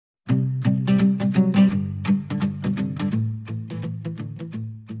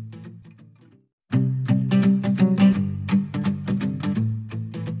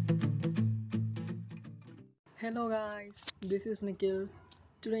this is Nikhil.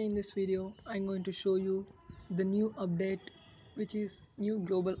 Today in this video I'm going to show you the new update, which is new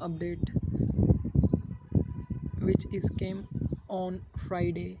global update, which is came on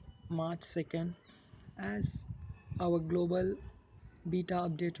Friday March 2nd, as our global beta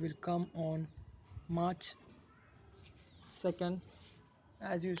update will come on March 2nd,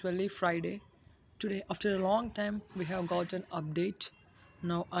 as usually Friday. Today after a long time we have got an update.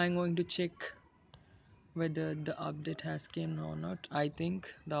 Now I'm going to check whether the update has came or not. I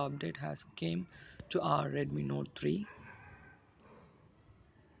think the update has came to our Redmi Note 3.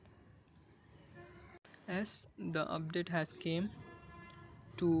 Yes, the update has came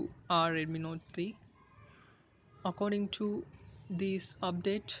to our Redmi Note 3. According to this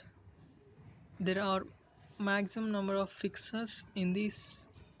update, there are maximum number of fixes in this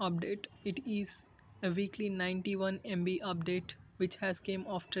update. It is a weekly 91 MB update, which has came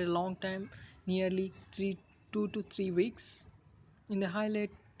after a long time, nearly 2 to 3 weeks. In the highlight,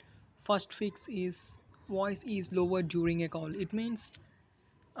 first fix is voice is lower during a call. It means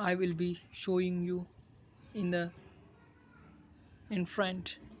I will be showing you in the in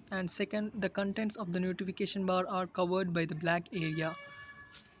front. And second, the contents of the notification bar are covered by the black area.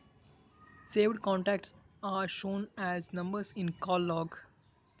 Saved contacts are shown as numbers in call log.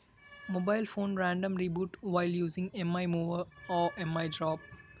 Mobile phone random reboot while using mi mover or mi drop.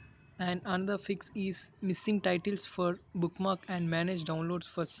 And another fix is missing titles for bookmark and manage downloads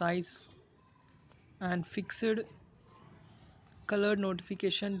for size, and fixed colored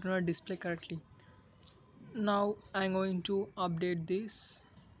notification do not display correctly. Now I'm going to update this.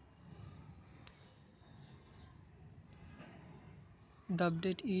 The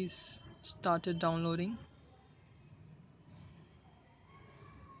update is started downloading.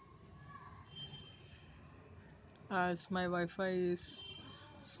 As my Wi-Fi is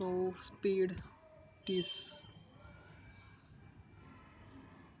so speed, it is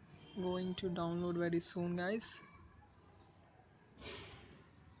going to download very soon, guys.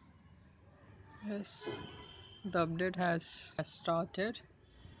 Yes, the update has started.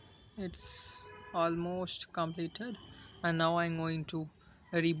 It's almost completed, and now I'm going to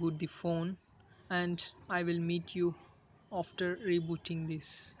reboot the phone, and I will meet you after rebooting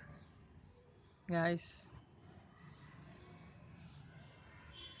this, guys.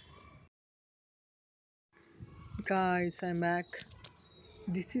 I'm back.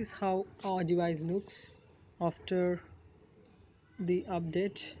 This is how our device looks after the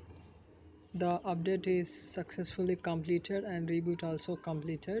update. The update is successfully completed and reboot also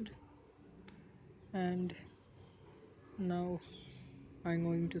completed. And now I'm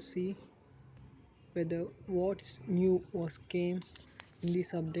going to see whether what's new was came in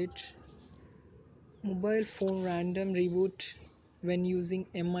this update. Mobile phone random reboot when using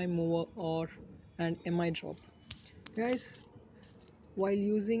mi mover or and mi drop. Guys, while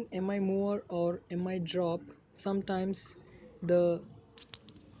using mi mover or mi drop, sometimes the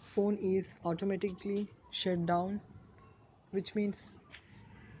phone is automatically shut down, which means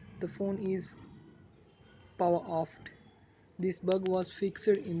the phone is power off. This bug was fixed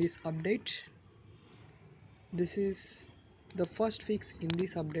in this update. This is the first fix in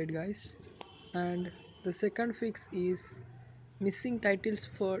this update, guys. And the second fix is missing titles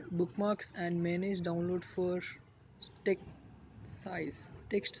for bookmarks and manage download for text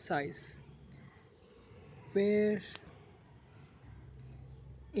text size, where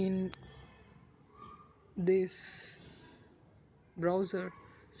in this browser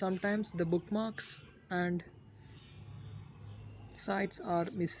sometimes the bookmarks and sites are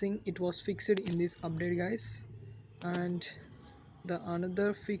missing. It was fixed in this update, guys. And the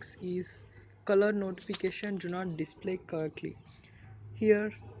another fix is color notification do not display correctly.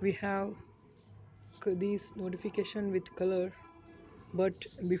 Here we have this notification with color, but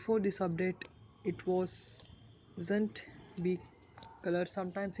before this update it wasn't be color.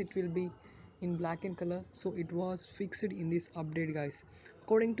 Sometimes it will be in black in color, so it was fixed in this update, guys.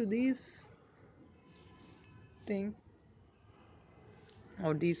 According to this thing,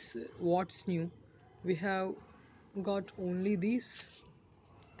 or this what's new, we have got only these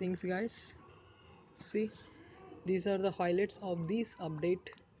things, guys. See, these are the highlights of this update,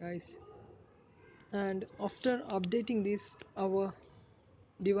 guys. And after updating this, our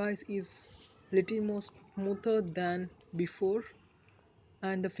device is little more smoother than before,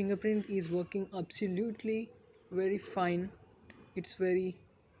 and the fingerprint is working absolutely very fine. It's very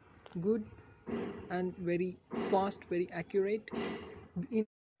good and very fast, very accurate. In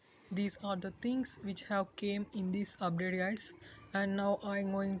these are the things which have came in this update, guys. And now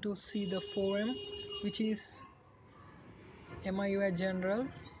I'm going to see the forum, which is Miui general,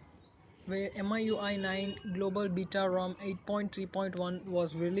 where MIUI 9 Global Beta ROM 8.3.1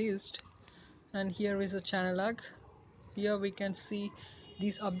 was released. And here is a channel log. Here we can see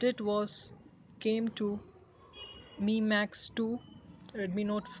this update was came to Mi Max 2, Redmi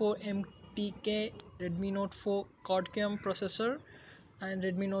Note 4 MTK, Redmi Note 4 Quad-Core processor, and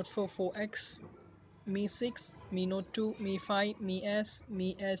Redmi Note 4 4X, Mi 6, Mi Note 2, Mi 5, Mi S,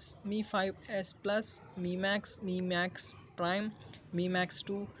 Mi 5S Plus, Mi Max, Mi Max Prime, Mi Max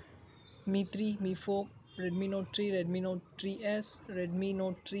 2, Mi 3, Mi 4, Redmi Note 3, Redmi Note 3S, Redmi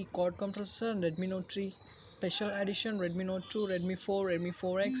Note 3 Quad-Core processor, and Redmi Note 3 Special Edition, Redmi Note 2, Redmi 4, Redmi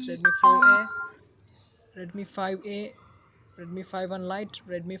 4X, Redmi 4A, Redmi 5A, Redmi 5 Lite,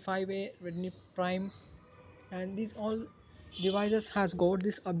 Redmi 5A, Redmi Prime, and these all devices has got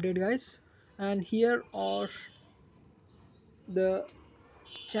this update, guys. And here are the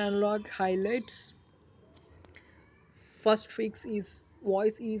channel log highlights. First fix is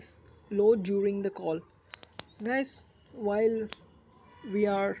voice is low during the call, guys. While we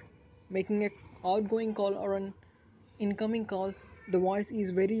are making a outgoing call or an incoming call, the voice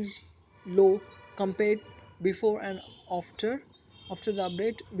is very low compared before and after the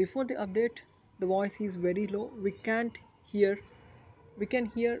update. Before the update, the voice is very low. Hear we can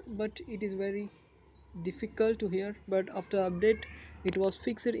hear, but it is very difficult to hear. But after update, it was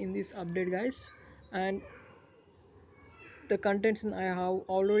fixed in this update, guys. And the contents I have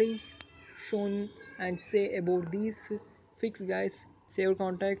already shown and say about these fix, guys. Save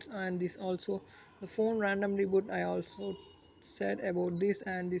contacts, and this also the phone random reboot I also said about this,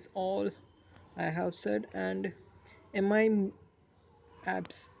 and this all I have said. And mi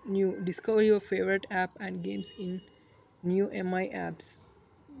apps new, discover your favorite app and games in new mi apps.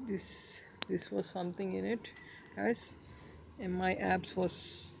 This was something in it, guys. Mi apps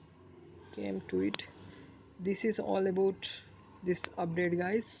was came to it. This is all about this update,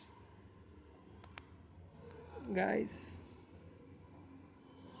 guys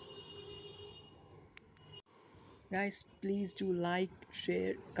guys, please do like,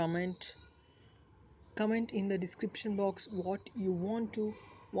 share, comment in the description box what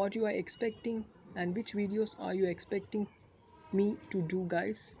you are expecting, and which videos are you expecting me to do,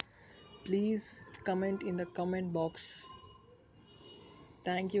 guys. Please comment in the comment box.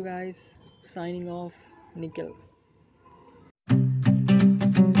 Thank you, guys. Signing off, Nickel.